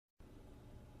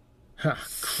Huh,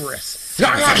 Chris.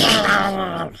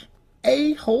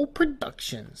 A-Hole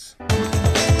Productions.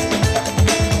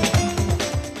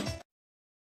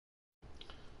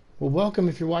 Well, welcome,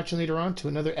 if you're watching later on, to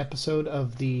another episode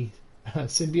of the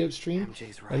Symbiote stream.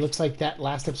 Right. It looks like that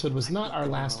last episode was not our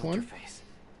last one.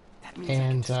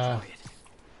 And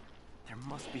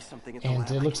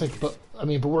it looks like, but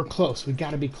we're close. We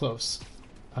got to be close.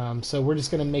 So we're just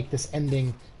going to make this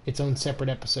ending its own separate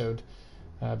episode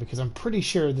because I'm pretty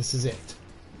sure this is it.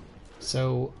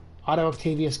 So Otto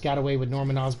Octavius got away with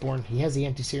Norman Osborn. He has the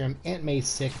anti-serum. Aunt May's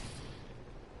sick.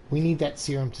 We need that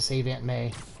serum to save Aunt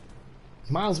May.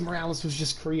 Miles Morales was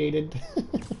just created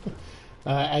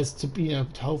as to to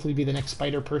hopefully be the next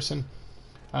Spider person.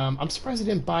 I'm surprised he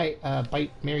didn't bite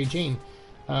Mary Jane.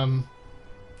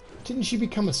 Didn't she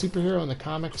become a superhero in the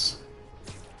comics?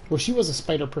 Well, she was a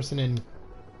Spider person in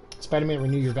Spider-Man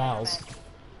Renew Your Vows.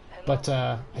 But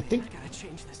I think...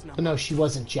 No, she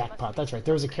wasn't Jackpot. That's right.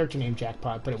 There was a character named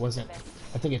Jackpot, but it wasn't.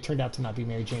 I think it turned out to not be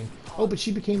Mary Jane. Oh, but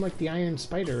she became like the Iron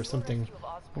Spider or something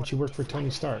when she worked for Tony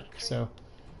Stark. So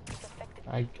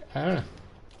I don't know.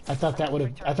 I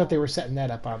thought they were setting that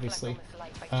up, obviously.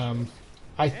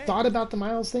 I thought about the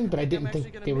Miles thing, but I didn't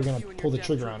think they were going to pull the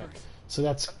trigger on it. So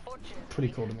that's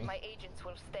pretty cool to me.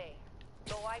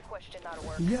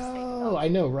 Yo, I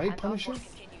know, right, Punisher?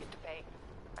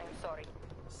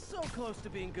 So close to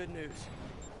being good news.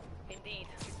 Indeed.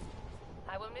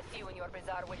 I will miss you and your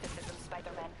bizarre witticism,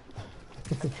 Spider-Man.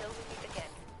 Until we meet again.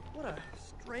 What a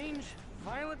strange,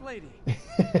 violent lady.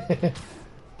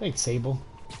 Thanks, Sable.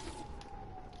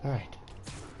 Alright.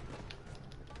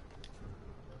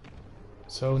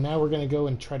 So now we're going to go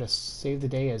and try to save the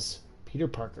day as Peter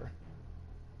Parker.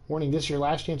 Warning, this is your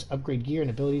last chance to upgrade gear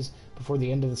and abilities before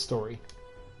the end of the story.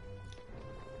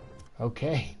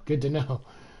 Okay, good to know.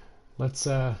 Let's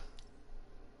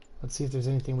see if there's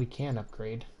anything we can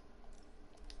upgrade.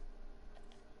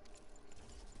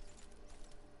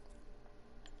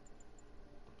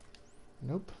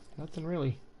 Nope, nothing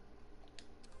really.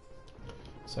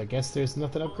 So I guess there's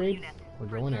nothing to upgrade. We're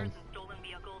going in.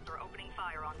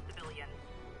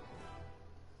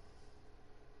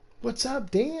 What's up,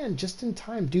 Dan? Just in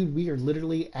time. Dude, we are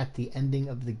literally at the ending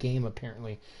of the game,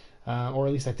 apparently. Or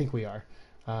at least I think we are.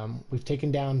 We've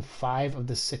taken down 5 of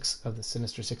the 6 of the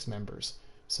Sinister Six members.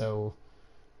 So,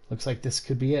 looks like this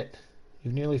could be it.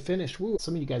 You've nearly finished. Woo!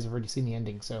 Some of you guys have already seen the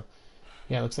ending, so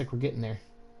yeah, looks like we're getting there.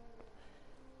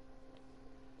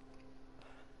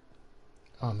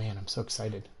 Oh man, I'm so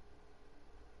excited.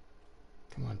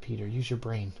 Come on, Peter, use your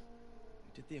brain. You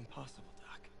did the impossible,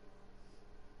 Doc.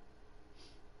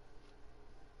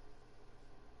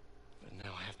 But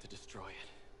now I have to destroy it.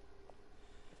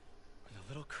 With a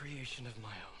little creation of my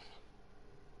own.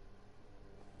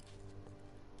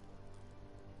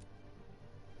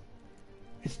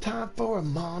 It's time for a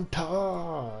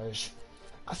montage.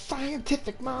 A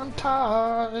scientific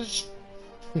montage.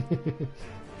 Think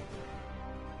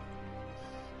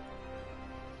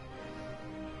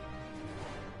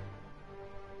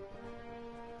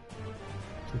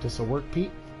this'll work,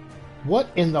 Pete? What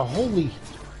in the holy...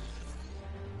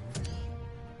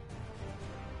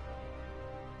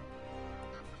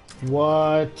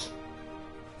 What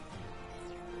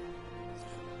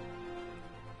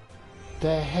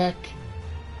the heck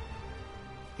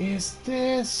is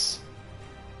this?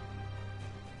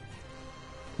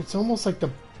 It's almost like the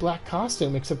black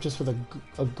costume, except just with a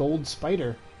gold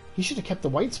spider. He should have kept the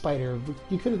white spider.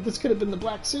 This could have been the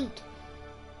black suit.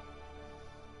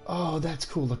 Oh, that's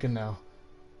cool looking now.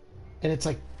 And it's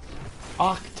like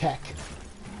Octech.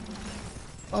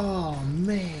 Oh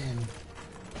man.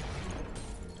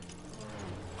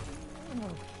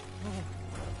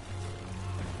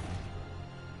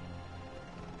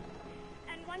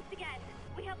 And once again,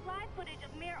 we have live footage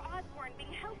of Mayor Osborn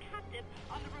being held captive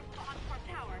on the roof of Osborn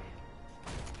Tower.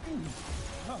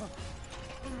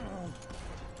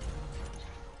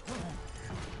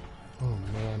 Oh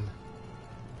man.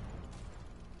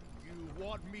 You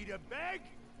want me to beg?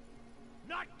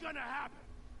 Not gonna happen.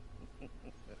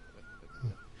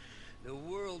 The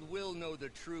world will know the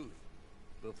truth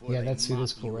before Yeah, they that suit mop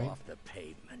is cool, you right? off the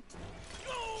pavement.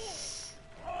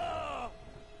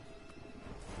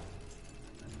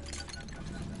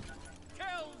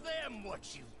 Tell them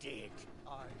what you did.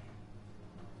 I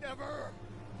never.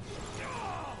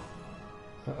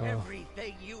 Uh-oh.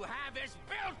 Everything you have is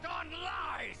built on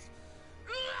lies.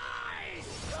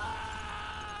 Lies!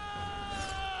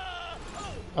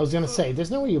 I was gonna say,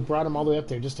 there's no way you brought him all the way up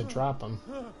there just to drop him.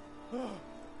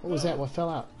 What was that? What fell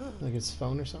out? Like his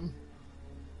phone or something?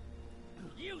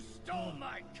 You stole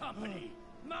my company,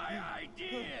 my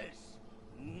ideas.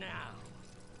 Now,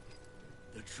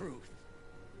 the truth.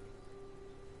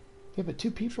 Yeah, but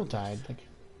 2 people died. Like,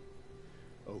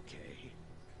 Okay.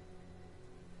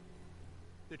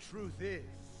 The truth is,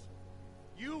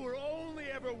 you were only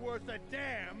ever worth a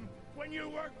damn when you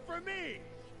worked for me.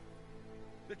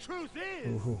 The truth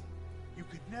is, ooh. you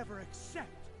could never accept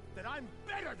that I'm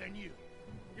better than you.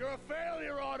 You're a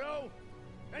failure, Otto,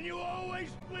 and you always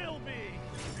will be.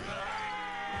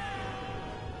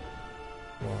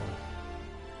 Whoa.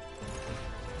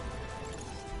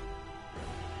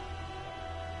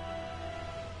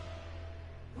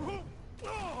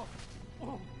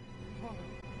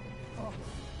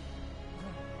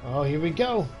 Oh, here we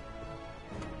go.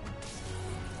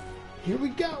 Here we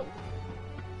go.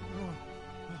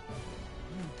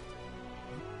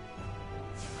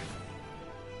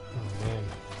 Oh, man.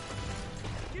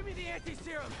 Give me the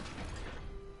anti-serum!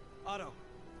 Otto,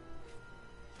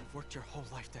 you've worked your whole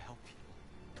life to help people.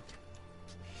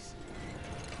 Please.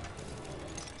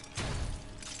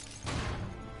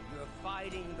 You're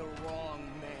fighting the wrong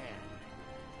man.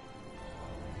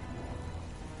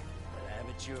 But have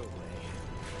it your way.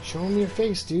 Show him your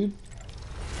face, dude.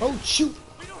 Oh, shoot.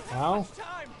 We don't have Ow. much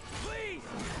time! Please!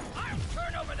 I'll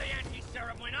turn over the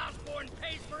anti-serum when Osborn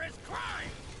pays for his crime!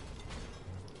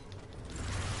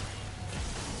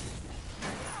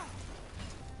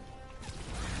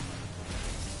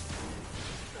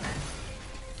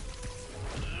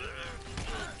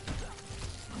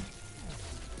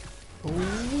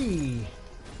 Ooh-wee.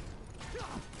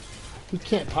 He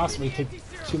can't possibly take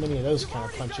too many of those kind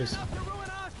of punches. Enough to ruin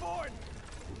Osborn!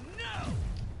 No!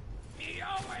 He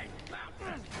always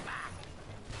bounces back!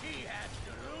 He has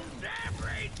to lose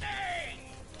everything!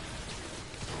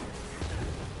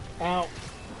 Ow.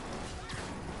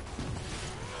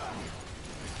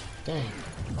 Dang.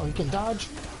 Oh, he can dodge?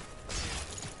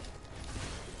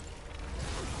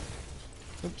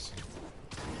 Oops.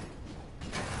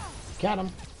 Got him.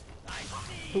 I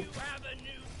see you have a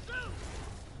new suit!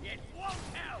 It won't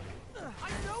help! I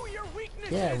know your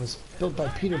weakness! Yeah, it was built by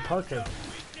Peter Parker.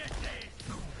 Weaknesses!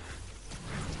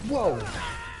 Whoa.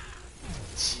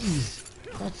 Jeez.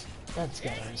 That's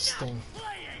gotta sting.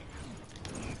 Playing!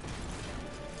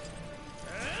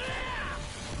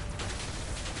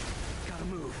 Gotta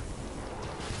move.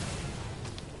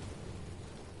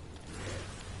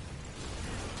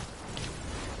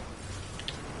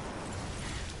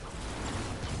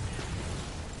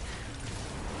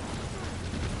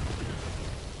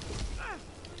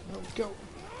 Oh, go.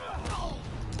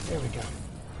 There we go.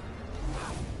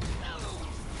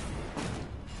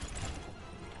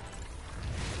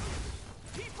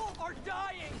 People are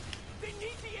dying! They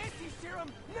need the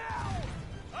anti-serum now!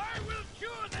 I will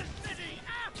cure the city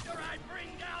after I bring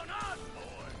down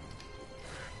Osborn!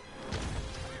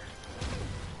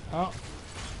 Oh.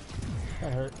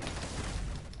 That hurt.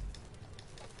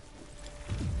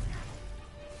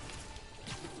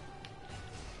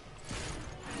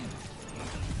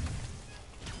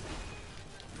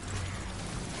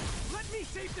 Let me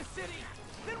save the city!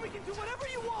 Then we can do whatever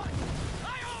you want!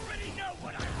 I already know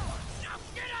what I want! Now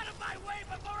get out of my way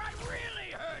before I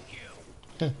really hurt you!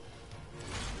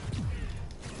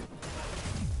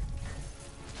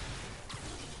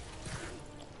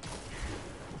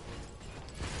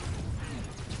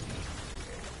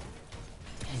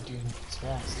 Hey, dude, it's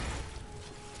fast.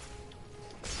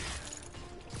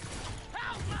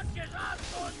 How much is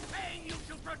Osborn paying you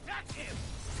to protect him?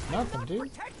 Nothing, I'm dude.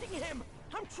 protecting him!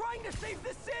 I'm trying to save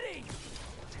the city!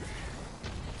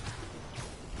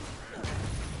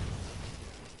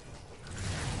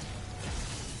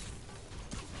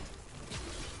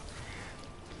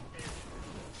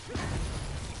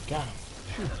 Got him.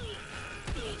 Phew.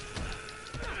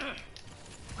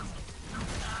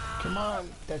 Come on.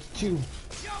 That's 2.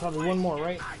 Probably one more,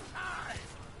 right? My time!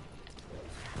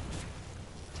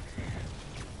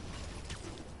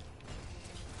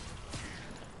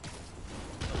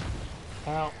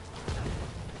 Ow.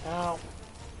 Ow.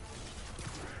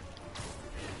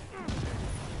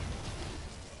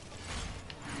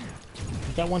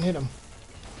 That one hit him.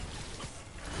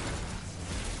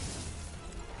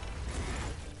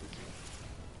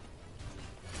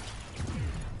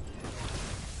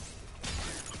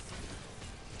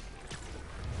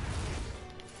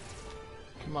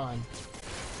 Come on.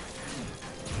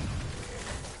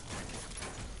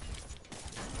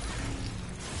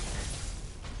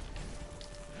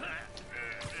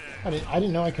 I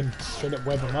didn't know I could straight up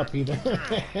web him up either.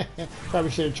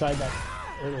 Probably should have tried that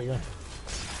earlier.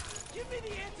 Give me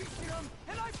the anti-serum,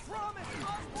 and I promise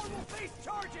Osborn will face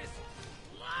charges!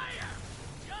 Liar!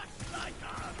 Just like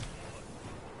Osborn!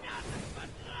 Nothing but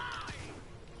lies!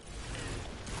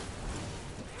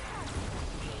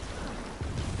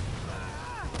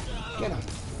 Get him.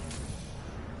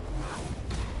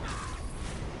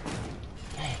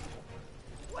 Dang.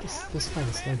 This fight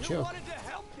is no joke. Wanted to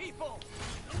help people.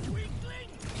 The weakling,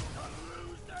 the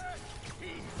loser,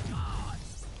 he's gone.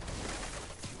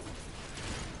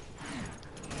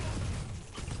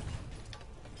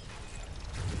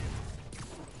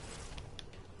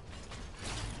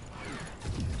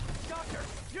 Doctor,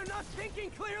 you're not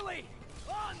thinking clearly.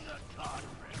 On the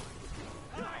contrary,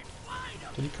 I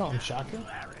fight Did he call him Shocker?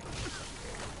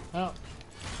 Oh.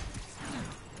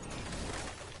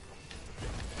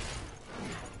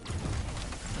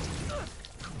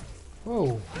 Whoa,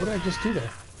 what did I just do there?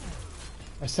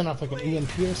 I sent off like an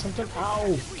EMP or something?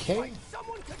 Ow, okay.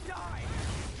 Someone could die.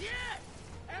 Yes,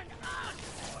 and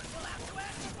Osborn will have to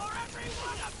answer for every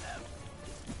one of them.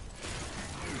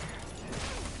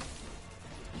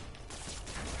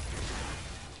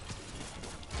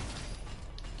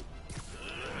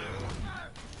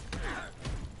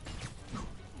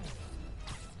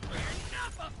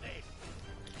 Enough of this.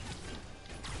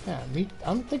 Yeah,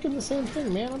 I'm thinking the same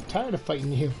thing, man. I'm tired of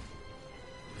fighting you.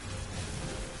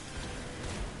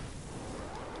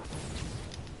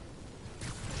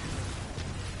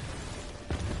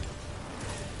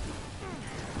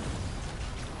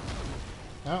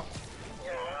 Oh.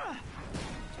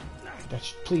 That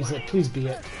should please be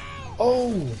it.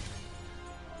 Oh!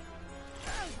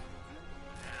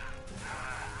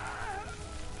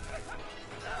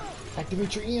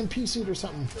 Activate your EMP suit or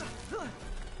something.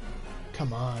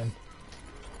 Come on.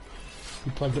 He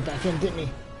plugged it back in, didn't he?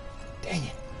 Dang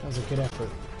it. That was a good effort.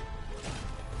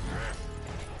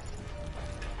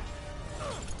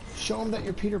 Show him that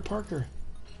you're Peter Parker.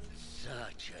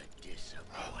 Such a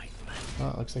disappointment, Oh,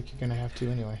 it looks like you're gonna have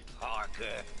to anyway.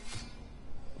 Parker.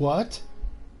 What?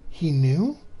 He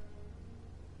knew?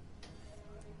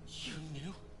 You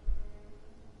knew?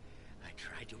 I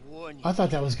tried to warn you. I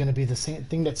thought that was gonna be the same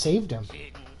thing that saved him.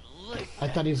 Didn't listen. I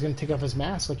thought he was gonna take off his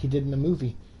mask like he did in the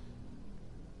movie.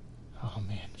 Oh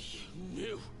man. You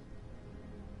knew.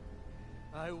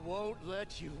 I won't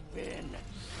let you win.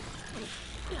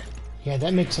 Yeah,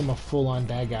 that makes him a full-on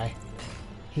bad guy.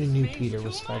 He knew Peter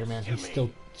was Spider-Man. He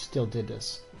still did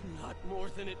this. Not more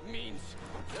than it means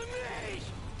to me.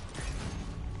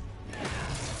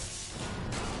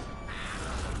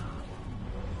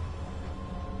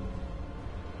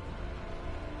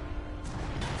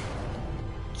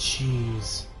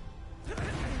 Jeez.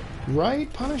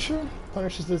 Right, Punisher?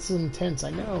 Punisher, this is intense, I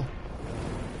know.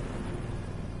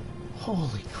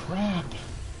 Holy crap.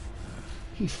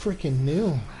 He freaking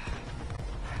knew.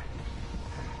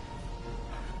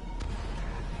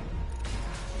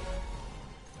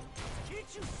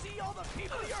 Can't you see all the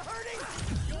people you're hurting?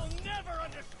 You'll never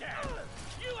understand.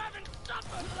 You haven't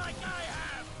suffered like I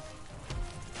have.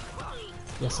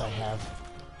 Yes, I have.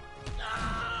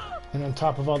 And on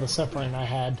top of all the suffering I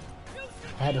had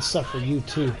to suffer you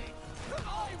too.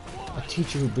 A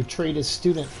teacher who betrayed his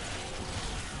student.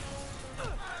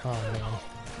 Oh man.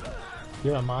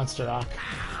 You're a monster, Ock.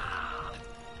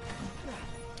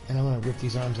 And I'm gonna rip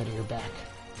these arms out of your back.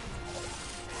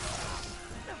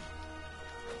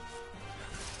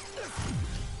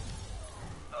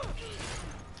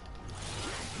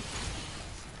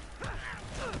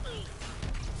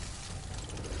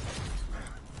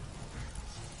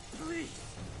 Please,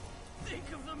 think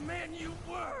of the man you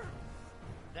were.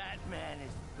 That man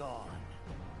is gone.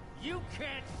 You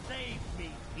can't save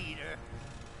me, Peter.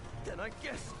 Then I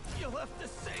guess you'll have to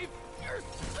save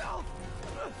yourself.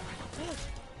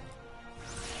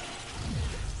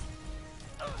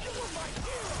 You were my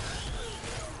hero.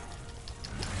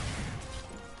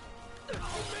 You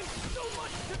meant so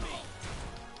much to me.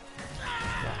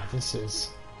 Wow, this is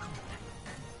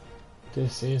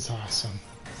awesome.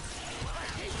 I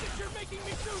hate that you're making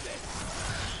me do this.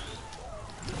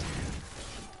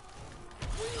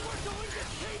 We were going to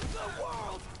change the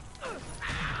world.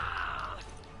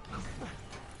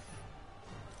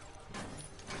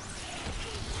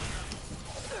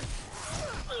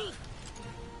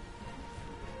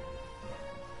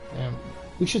 Man,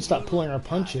 we should stop pulling our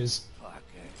punches. Parker.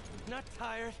 Not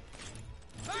tired.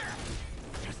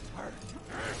 Just hurt.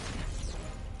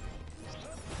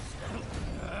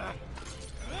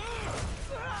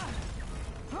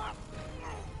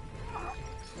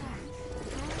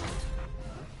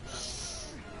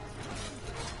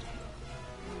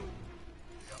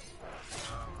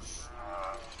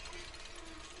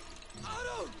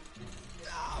 Otto!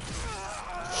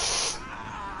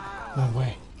 No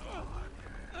way.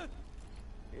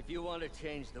 If you want to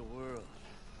change the world,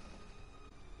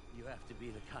 you have to be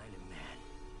the kind of man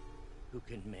who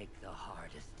can make the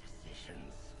hardest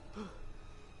decisions.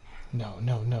 No,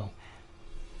 no, no.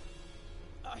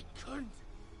 I couldn't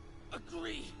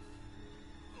agree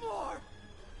more.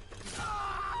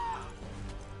 Ah!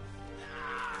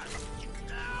 Ah!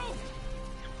 No!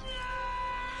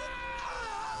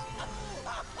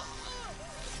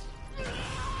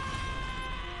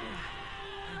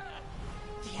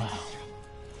 Wow.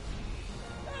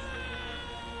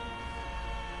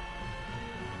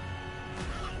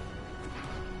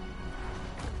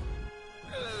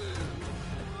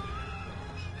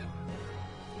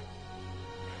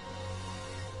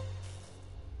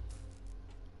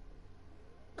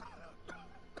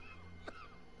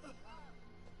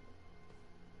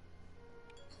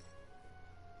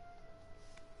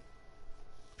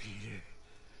 Peter,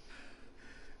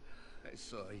 I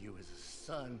saw you as a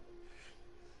son.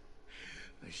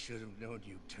 I should have known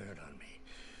you'd turn on me,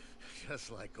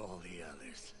 just like all the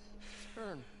others.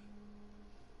 Turn.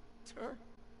 Turn.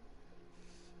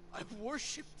 I've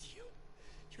worshipped you.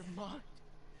 Your mind,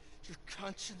 your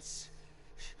conscience,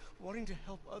 wanting to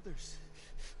help others.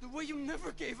 The way you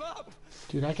never gave up.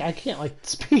 Dude, I can't, like,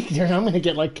 speak there. I'm gonna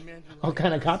get, like, all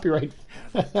kind of copyright,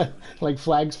 like,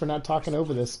 flags for not talking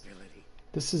over this.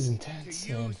 This is intense,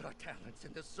 To man. use our talents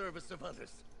in the service of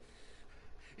others.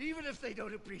 Even if they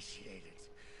don't appreciate it.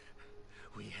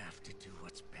 We have to do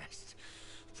what's best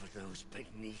for those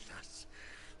beneath us.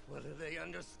 Whether they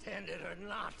understand it or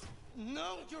not.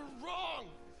 No, you're wrong.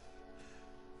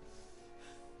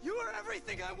 You are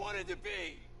everything I wanted to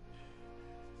be.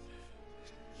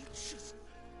 You just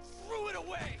threw it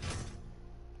away.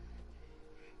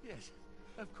 Yes,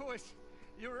 of course.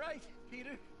 You're right,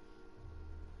 Peter.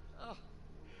 Oh,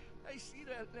 I see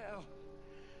that now.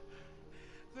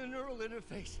 The neural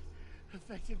interface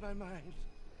affected my mind.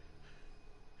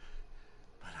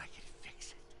 But I can fix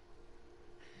it.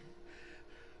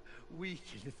 We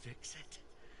can fix it.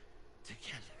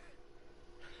 Together.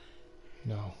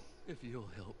 No. If you'll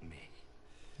help me.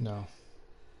 No.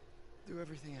 Do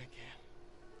everything I can.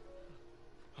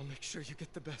 I'll make sure you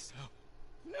get the best help.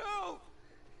 No!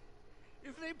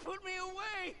 If they put me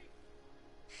away,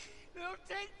 they'll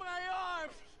take my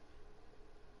arms.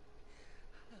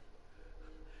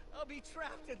 I'll be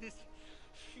trapped in this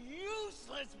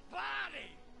useless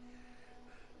body.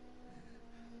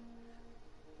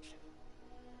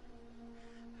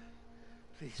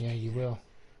 Please, Yeah, you will.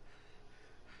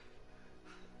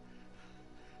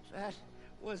 that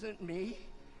wasn't me.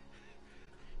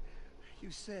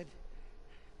 You said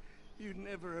you'd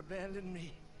never abandon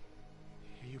me.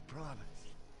 You promised.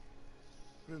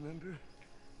 Remember?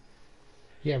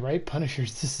 Yeah, right?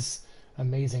 Punishers, this is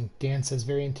amazing. Dan says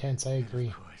very intense. I agree.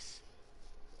 Of course.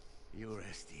 You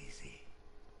rest easy.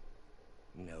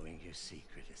 Knowing your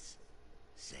secret is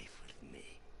safe with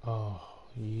me. Oh,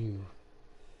 you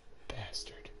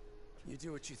bastard. You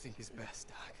do what you think is best,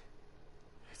 Doc.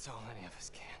 It's all any of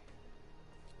us can.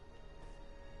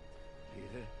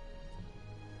 Peter?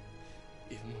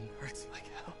 Even when it hurts like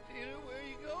hell. Peter, where are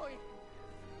you going?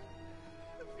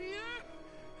 Peter?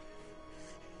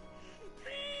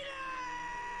 Peter!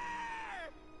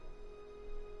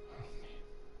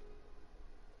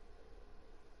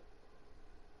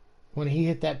 When he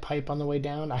hit that pipe on the way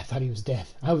down, I thought he was dead.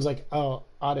 I was like, oh,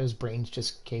 Otto's brains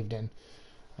just caved in.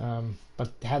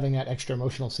 But having that extra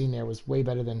emotional scene there was way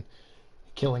better than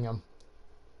killing him.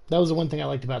 That was the one thing I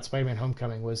liked about Spider-Man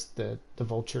Homecoming was the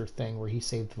Vulture thing where he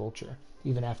saved Vulture,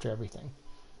 even after everything.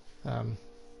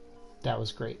 That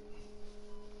was great.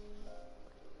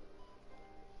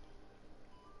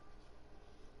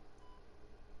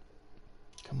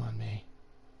 Come on, May.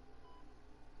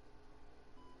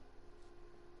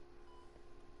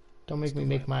 Don't make me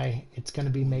make my "it's gonna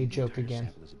be May" joke again.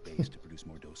 Sample as a base to produce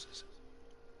more doses.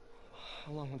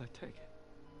 How long will that take?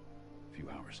 A few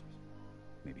hours,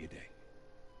 maybe a day.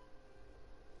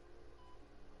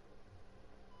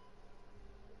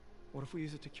 What if we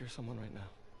use it to cure someone right now?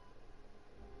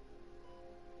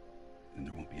 Then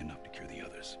there won't be enough to cure the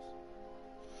others.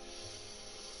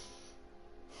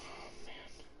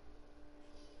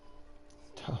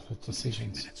 Oh, the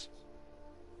decisions. Minutes.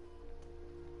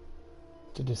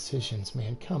 The decisions,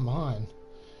 man. Come on.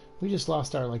 We just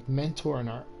lost our like mentor and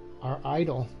our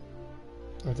idol,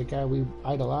 or the guy we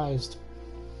idolized.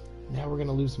 Now we're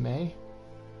gonna lose May.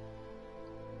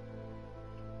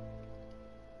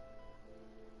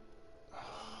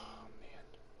 Oh man.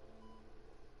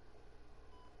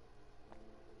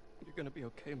 You're gonna be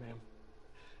okay, ma'am.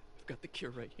 I've got the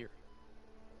cure right here.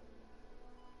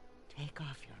 Take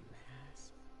off your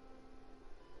mask.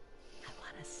 I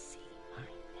want to see my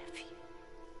nephew.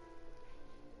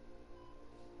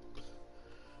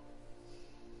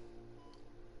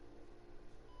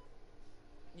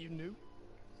 You knew?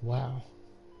 Wow.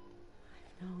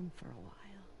 I've known for a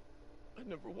while. I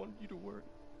never wanted you to worry.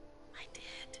 I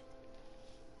did.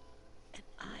 And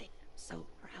I am so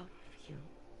proud of you.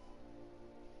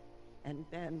 And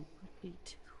Ben would be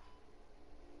too.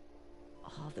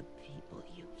 All the people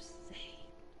you've saved.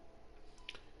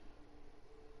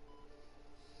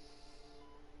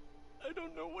 I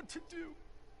don't know what to do.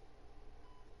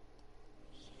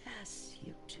 Yes,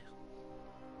 you do.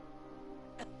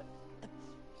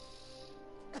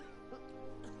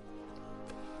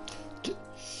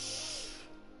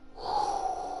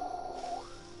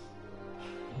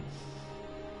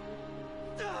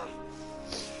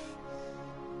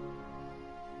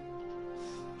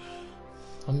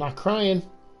 I'm not crying.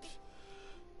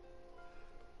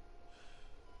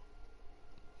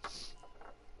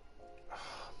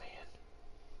 Oh, man.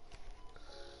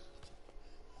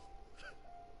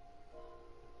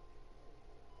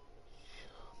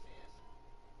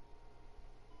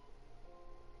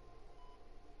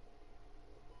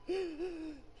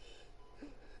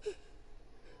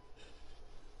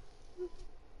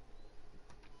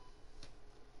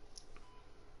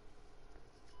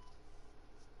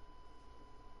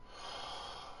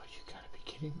 You gotta be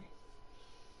kidding me.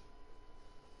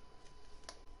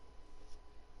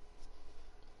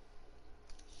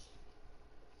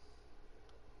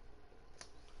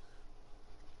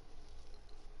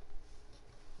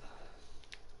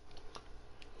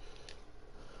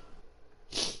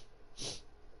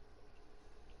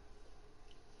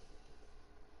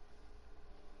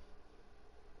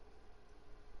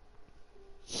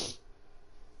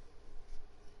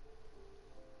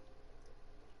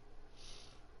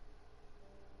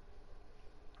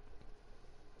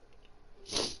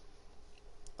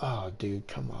 Oh, dude,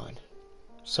 come on.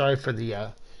 Sorry for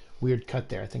the weird cut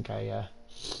there. I think I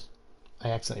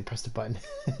accidentally pressed a button.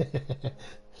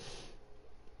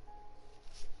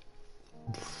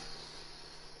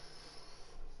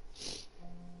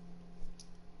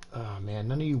 Oh, man,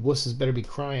 none of you wusses better be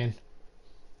crying.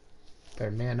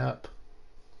 Better man up.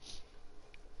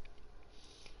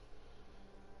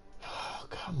 Oh,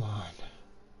 come on.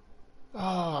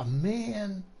 Oh,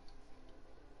 man.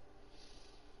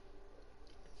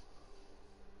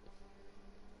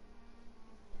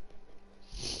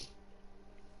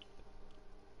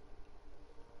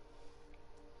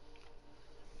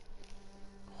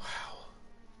 Wow.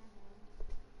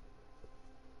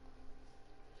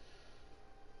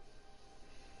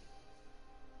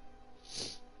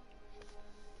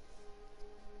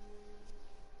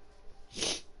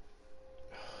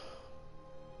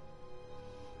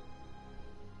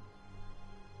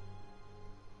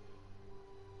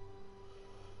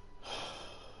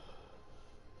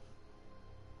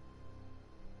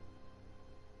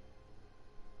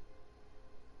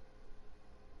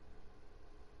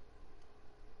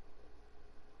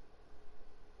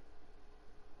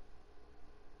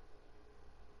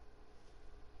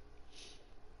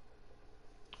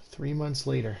 Three months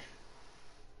later.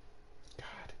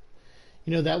 God.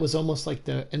 You know, that was almost like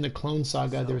in the Clone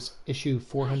Saga, there's issue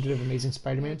 400 of Amazing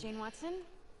Spider-Man. Jane Watson,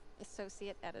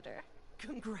 associate editor.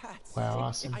 Congrats. Wow,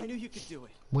 awesome. I knew you could do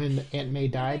it. When Aunt May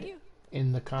died you?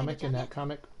 in the comic, in that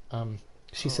comic,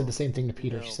 she said the same thing to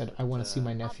Peter. no, She said, I want to see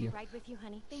my I'll be nephew. right with you,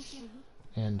 honey. Thank you.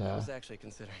 And I was actually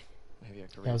considering maybe a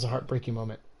career. that was a heartbreaking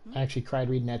moment. I actually cried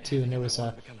reading that too. And there was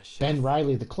wanted to become a chef. Ben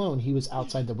Reilly, the clone. He was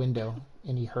outside the window,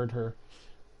 and he heard her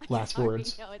last Sorry,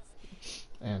 words. no, it's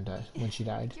And when she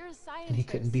died, you're a scientist. and he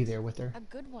couldn't be there with her. A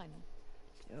good one.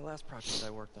 Yeah, the last project I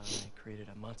worked on, I created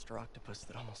a monster octopus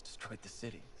that almost destroyed the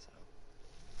city. So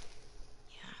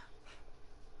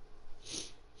Yeah.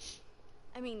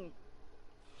 I mean,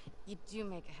 you do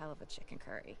make a hell of a chicken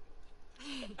curry.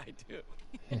 I do.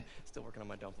 Still working on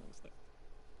my dumplings though.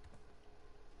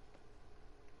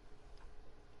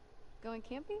 Going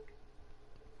camping?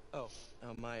 Oh,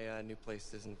 my new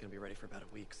place isn't gonna be ready for about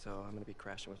a week, so I'm gonna be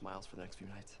crashing with Miles for the next few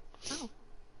nights. Oh.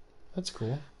 That's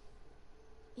cool.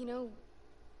 You know,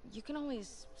 you can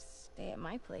always stay at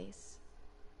my place.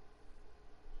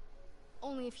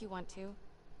 Only if you want to.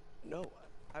 No,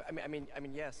 I mean,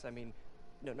 yes. I mean,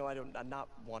 no, I don't. I not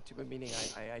want to, but meaning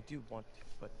I do want to,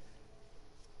 but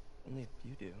only if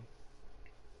you do.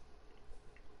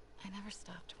 I never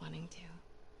stopped wanting to.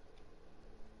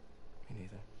 Me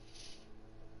neither.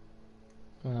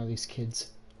 Oh, these kids.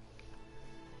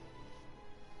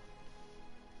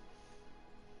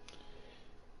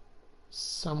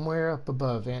 Somewhere up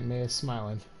above, Aunt May is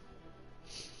smiling.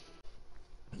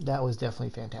 That was definitely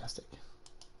fantastic.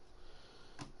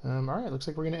 Alright, looks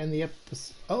like we're going to end the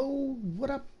episode. Oh, what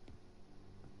up?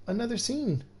 Another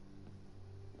scene.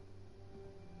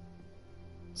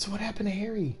 So what happened to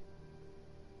Harry?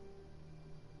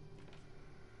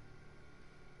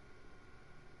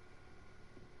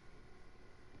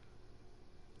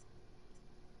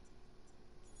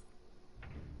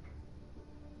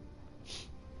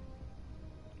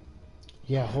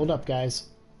 Yeah, hold up, guys.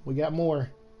 We got more.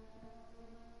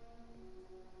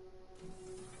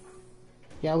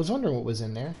 Yeah, I was wondering what was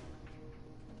in there.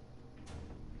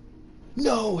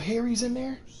 No, Harry's in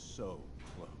there? So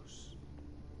close.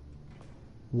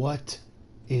 What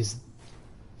is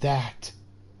that?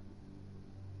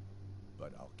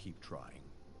 But I'll keep trying.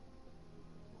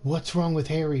 What's wrong with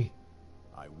Harry?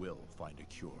 I will find a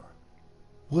cure.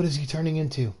 What is he turning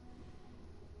into?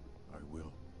 I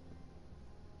will.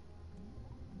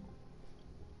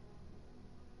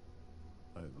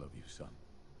 I love you, son.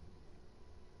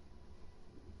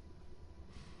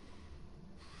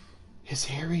 Is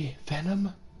Harry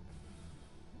Venom?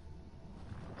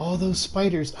 All those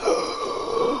spiders.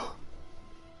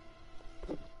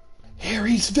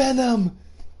 Harry's Venom!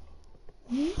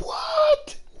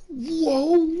 What?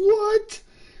 Whoa, what?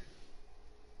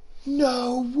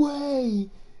 No way!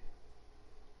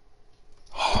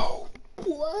 Oh,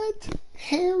 what?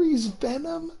 Harry's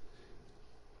Venom?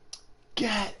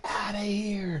 Get out of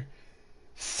here!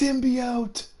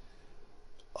 Symbiote!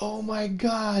 Oh my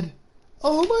god!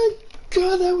 Oh my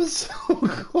god, that was so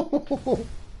cool!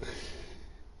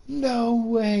 No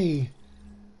way!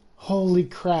 Holy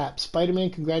crap.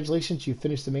 Spider-Man, congratulations, you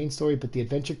finished the main story, but the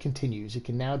adventure continues. You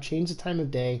can now change the time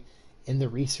of day in the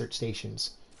research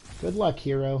stations. Good luck,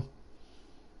 hero.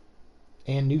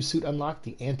 And new suit unlocked,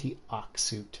 the anti-ox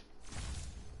suit.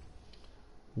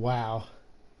 Wow.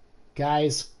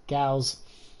 Guys, gals,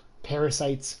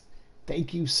 parasites,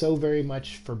 thank you so very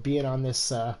much for being on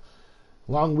this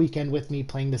long weekend with me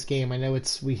playing this game. I know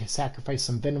we sacrificed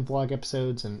some Venom vlog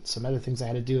episodes and some other things I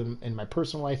had to do in my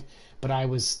personal life, but I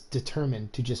was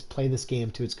determined to just play this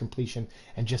game to its completion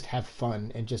and just have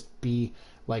fun and just be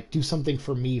like, do something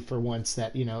for me for once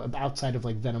that, you know, outside of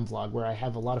like Venom vlog where I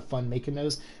have a lot of fun making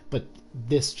those, but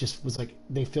this just was like,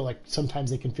 they feel like, sometimes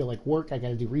they can feel like work. I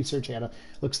gotta do research, I gotta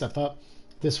look stuff up.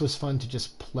 This was fun to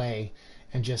just play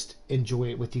and just enjoy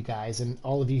it with you guys, and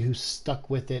all of you who stuck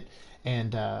with it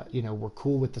and you know, were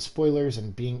cool with the spoilers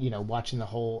and being, you know, watching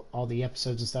all the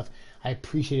episodes and stuff. I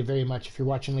appreciate it very much. If you're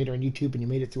watching later on YouTube and you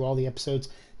made it through all the episodes,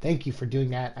 thank you for doing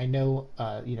that. I know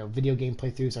you know, video game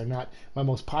playthroughs are not my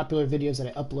most popular videos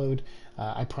that I upload.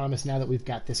 I promise now that we've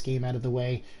got this game out of the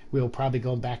way, we'll probably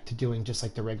go back to doing just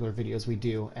like the regular videos we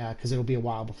do, because it'll be a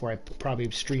while before I probably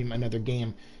stream another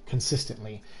game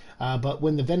consistently. But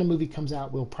when the Venom movie comes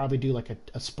out, we'll probably do like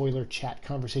a spoiler chat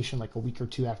conversation like a week or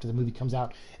two after the movie comes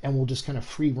out, and we'll just kind of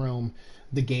free roam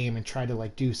the game and try to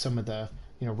like do some of the,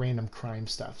 you know, random crime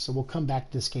stuff. So we'll come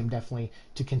back to this game definitely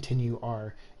to continue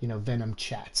our, you know, Venom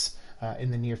chats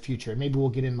in the near future. Maybe we'll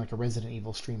get in like a Resident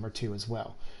Evil stream or two as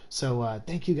well. So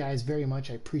thank you guys very much.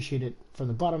 I appreciate it from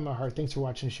the bottom of my heart. Thanks for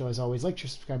watching the show as always. Like, share,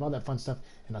 subscribe, all that fun stuff,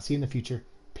 and I'll see you in the future.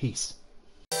 Peace.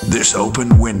 This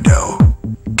open window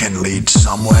can lead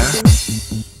somewhere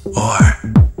or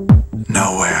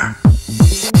nowhere.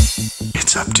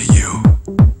 It's up to you.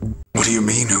 What do you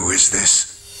mean, who is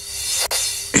this?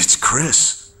 It's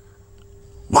Chris.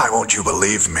 Why won't you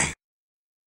believe me?